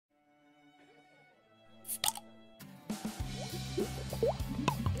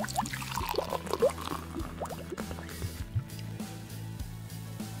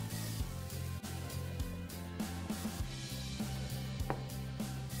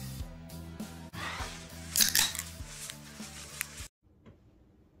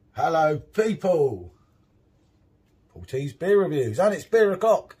Hello people, Beauties beer reviews, and it's beer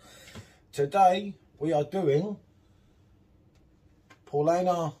o'clock. Today we are doing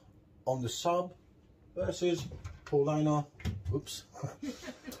Paulaner on the sub versus Paulaner, whoops,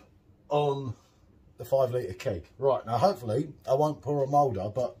 on the 5 litre keg. Right, now hopefully I won't pour a moulder,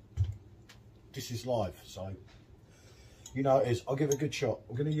 but this is live, so you know it is. I'll give it a good shot.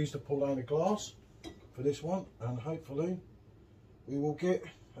 I'm going to use the Paulaner glass for this one, and hopefully we will get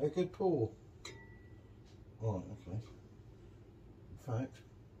a good pour. Right, okay. In fact,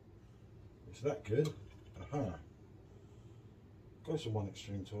 it's that good. Aha. Goes from one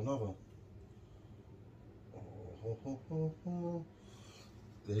extreme to another. Oh.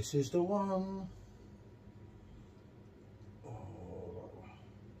 This is the one. Oh.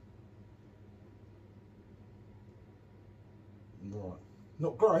 Right.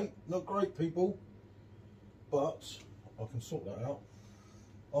 Not great people, but I can sort that out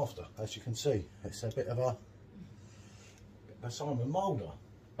after. As you can see, it's a bit of a Simon Moulder.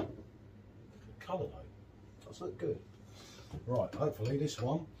 Colour though, does look good. Right, hopefully this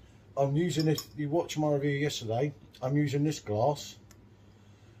one, I'm using this, you watched my review yesterday, I'm using this glass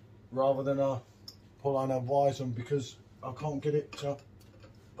rather than a Paulaner Weissbier because I can't get it to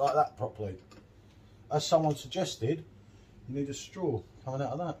like that properly. As someone suggested, you need a straw coming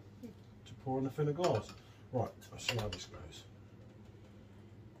out of that to pour in a thinner glass. Right, let's see how this goes.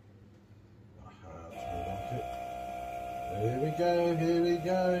 Here we go, here we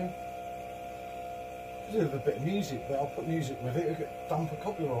go. There's a bit of music, but I'll put music with it. We'll get done for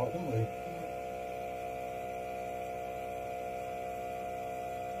copyright, don't we?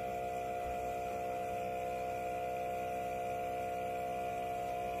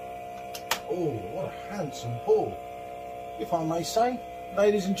 Oh, what a handsome pour, if I may say.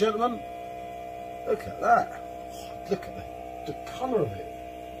 Ladies and gentlemen, look at that. Look at the colour of it.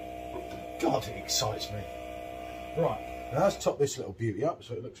 God, it excites me. Right. Now let's top this little beauty up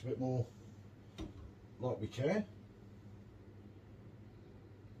so it looks a bit more like we care.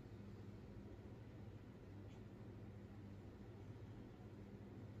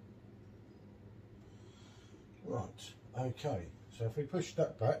 Right, okay, so if we push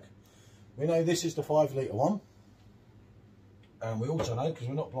that back, we know this is the 5 litre one, and we also know, because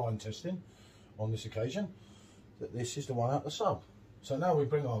we're not blind testing on this occasion, that this is the one out the sub. So now we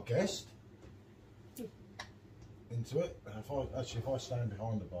bring our guest into it, and if I stand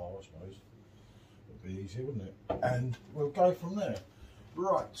behind the bar, I suppose it would be easier, wouldn't it? And we'll go from there.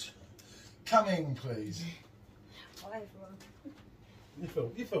 Right, come in please. Hi everyone.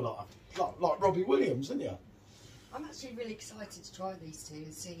 You feel like Robbie Williams, don't you? I'm actually really excited to try these two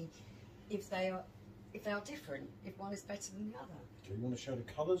and see if they are different, if one is better than the other. Do you want to show the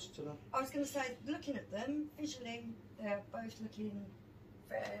colours to them? I was going to say, looking at them visually, they're both looking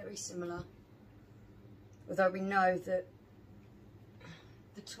very similar. Although we know that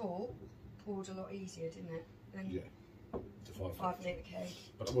the talk poured a lot easier, didn't it? Than the 5 litre keg.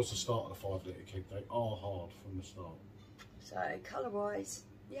 But it was the start of the 5 litre keg. They are hard from the start. So colour wise,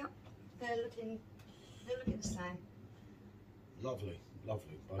 yeah, they're looking the same. Lovely,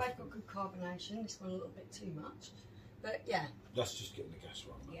 lovely. Both got good carbonation. This one a little bit too much, but yeah. That's just getting the gas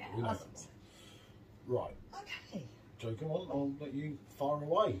right. Yeah, we know I that think so. Right. Okay. So come on, I'll let you fire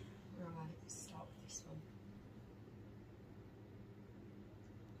away. Right, let's start with this one.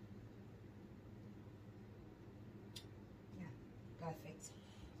 Yeah, perfect.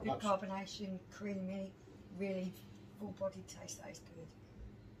 Good carbonation, creamy, really full bodied taste. That is good.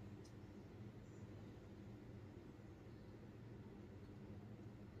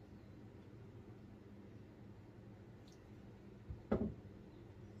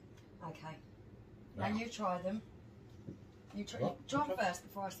 Okay. Now you try them. You try them first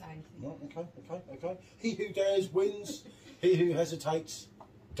before I say anything. Right, okay. He who dares wins. He who hesitates,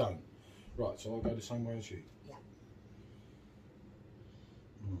 don't. Right, so I'll go the same way as you. Yeah.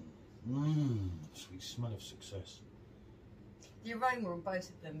 Sweet smell of success. The aroma on both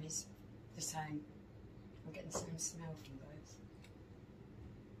of them is the same. I'm getting the same smell from both.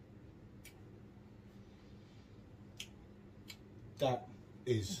 That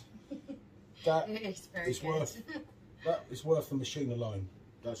is that is worth the machine alone.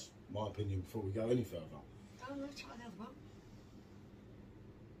 That's my opinion before we go any further. I'm going to try the other one.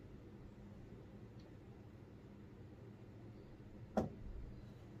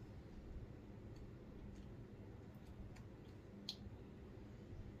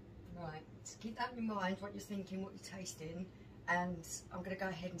 keep that in mind, what you're thinking, what you're tasting, and I'm going to go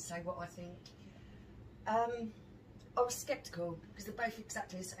ahead and say what I think. I was sceptical because they're both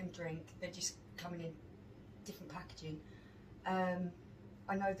exactly the same drink. They're just coming in different packaging.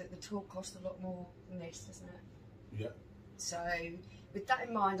 I know that the talk costs a lot more than this, doesn't it? Yeah. So with that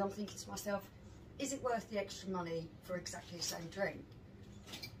in mind, I'm thinking to myself, is it worth the extra money for exactly the same drink?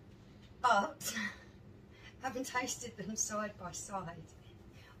 But having tasted them side by side,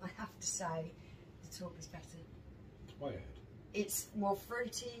 I have to say the talk is better. Way ahead. It's more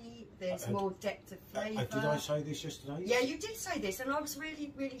fruity, there's more depth of flavour. Did I say this yesterday? Yeah, you did say this, and I was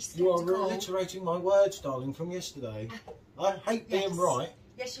really, really You sceptical. are reiterating my words, darling, from yesterday. I hate being right.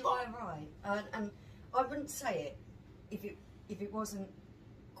 Yes, you are right. And I wouldn't say it if it wasn't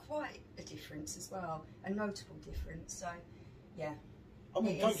quite a difference as well, a notable difference. So, yeah. I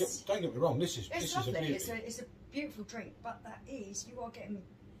mean, don't get me wrong. This is lovely. a beauty. It's a beautiful drink, but you are getting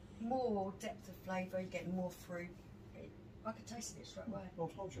more depth of flavour. You're getting more fruit. I could taste it straight away.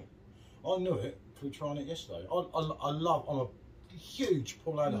 I told you. I knew it through trying it yesterday. I'm a huge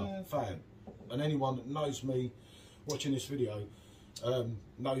Paulaner fan, and anyone that knows me watching this video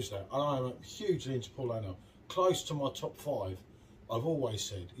knows that. And I am hugely into Paulaner. Close to my top 5. I've always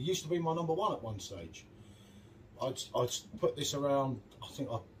said it used to be my number 1 at one stage. I'd put this around. I think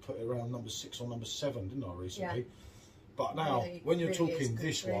I put it around number 6 or number 7, didn't I recently? Yeah. But now, really, when you're talking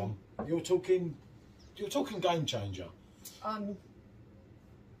this one, you're talking game changer.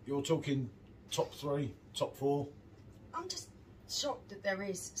 You're talking top 3, top 4. I'm just shocked that there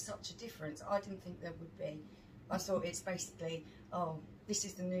is such a difference. I didn't think there would be. I thought it's basically, oh, this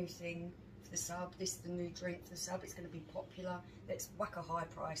is the new thing for the sub, this is the new drink for the sub, it's going to be popular, let's whack a high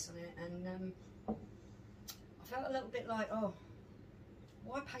price on it. And I felt a little bit like, oh,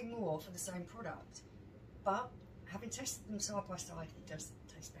 why pay more for the same product? But having tested them side by side, it does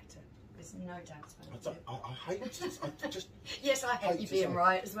taste better. There's no doubt about it. I hate it. I just yes, I hate you being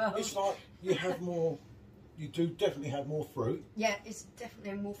right as well. It's like you have more. You do definitely have more fruit. Yeah, it's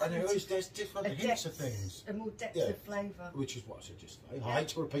definitely a more fruit. And there's different hints of things. A more depth of flavour. Which is what I said yesterday. I hate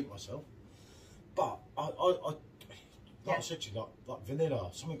to repeat myself, but I said to you, like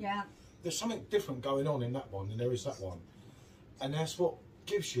vanilla, something. Yeah. There's something different going on in that one than there is that one, and that's what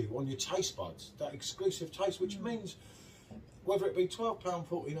gives you on your taste buds that exclusive taste, which means. Whether it be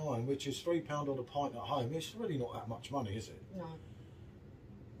 £12.49, which is £3 on a pint at home, it's really not that much money, is it? No.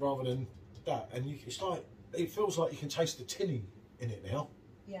 Rather than that, and it's like it feels like you can taste the tinny in it now.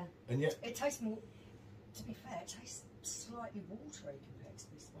 Yeah. And yet it tastes more. To be fair, it tastes slightly watery compared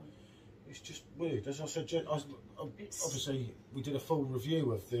to this one. It's just weird. As I said, obviously we did a full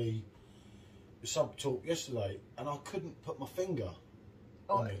review of the sub talk yesterday, and I couldn't put my finger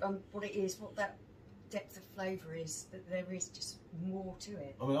on it. What it is, what that depth of flavour is, that there is just more to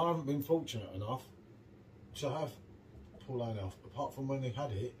it. I mean, I haven't been fortunate enough to have Paulaner, apart from when they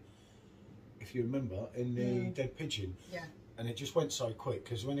had it, if you remember, in the Dead Pigeon. Yeah. And it just went so quick,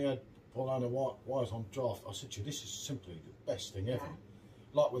 because when you had Paulaner Wise on draft, I said to you, this is simply the best thing ever. Yeah.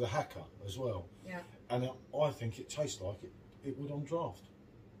 Like with a hacker as well. Yeah. And I think it tastes like it would on draft.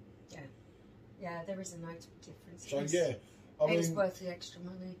 Yeah. Yeah, there is a notable difference. So yeah, I mean, it's worth the extra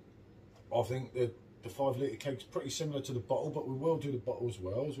money. I think the 5 litre kegs pretty similar to the bottle, but we will do the bottle as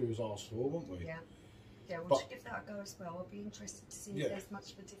well, as we was asked for, won't we? Yeah. Yeah, we'll just give that a go as well. I'll be interested to see if there's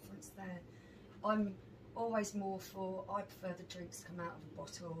much of a difference there. I'm always more for, I prefer the drinks to come out of a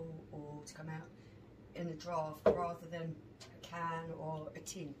bottle or to come out in a draft rather than a can or a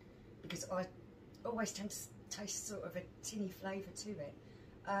tin, because I always tend to taste sort of a tinny flavour to it.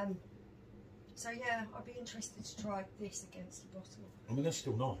 So yeah, I'd be interested to try this against the bottle. I mean, they're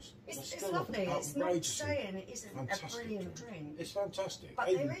still nice. It's lovely. It's not saying it isn't a brilliant drink. It's fantastic. But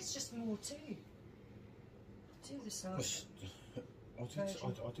there is just more to the sauce. I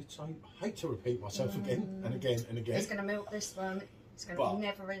did say, I hate to repeat myself again and again and again. It's going to milk this one. It's going to be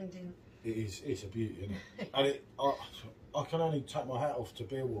never ending. It is. It's a beauty, isn't it? And I can only take my hat off to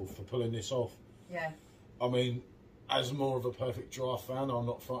Beowulf for pulling this off. Yeah. I mean, as more of a perfect draft fan, I'm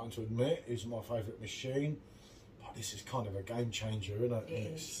not frightened to admit, it's my favourite machine. But this is kind of a game changer, isn't it?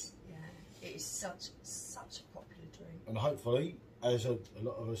 It is. Yeah. It is such a popular drink. And hopefully, as a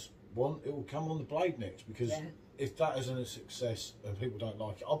lot of us want, it will come on the blade next, because if that isn't a success and people don't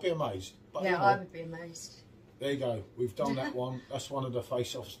like it, I'll be amazed. But, yeah, I would be amazed. There you go. We've done that one. That's one of the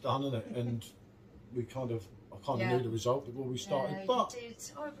face-offs done, isn't it? And we I kind of knew the result before we started. Yeah, but you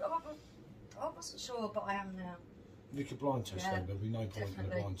did. I wasn't sure, but I am now. You could blind test them. There'll be no point in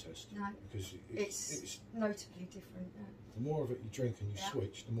a blind test. No, because it's notably different. Yeah. The more of it you drink and you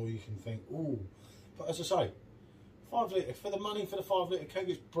switch, the more you can think, ooh. But as I say, 5 litre for the money for the 5 litre keg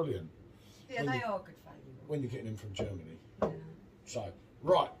is brilliant. Yeah, they are good value. when you're getting them from Germany. Yeah. So,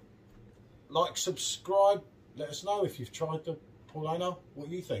 right, like, subscribe, let us know if you've tried the Paulaner, what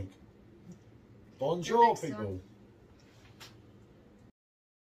you think. Bonjour, next time. people.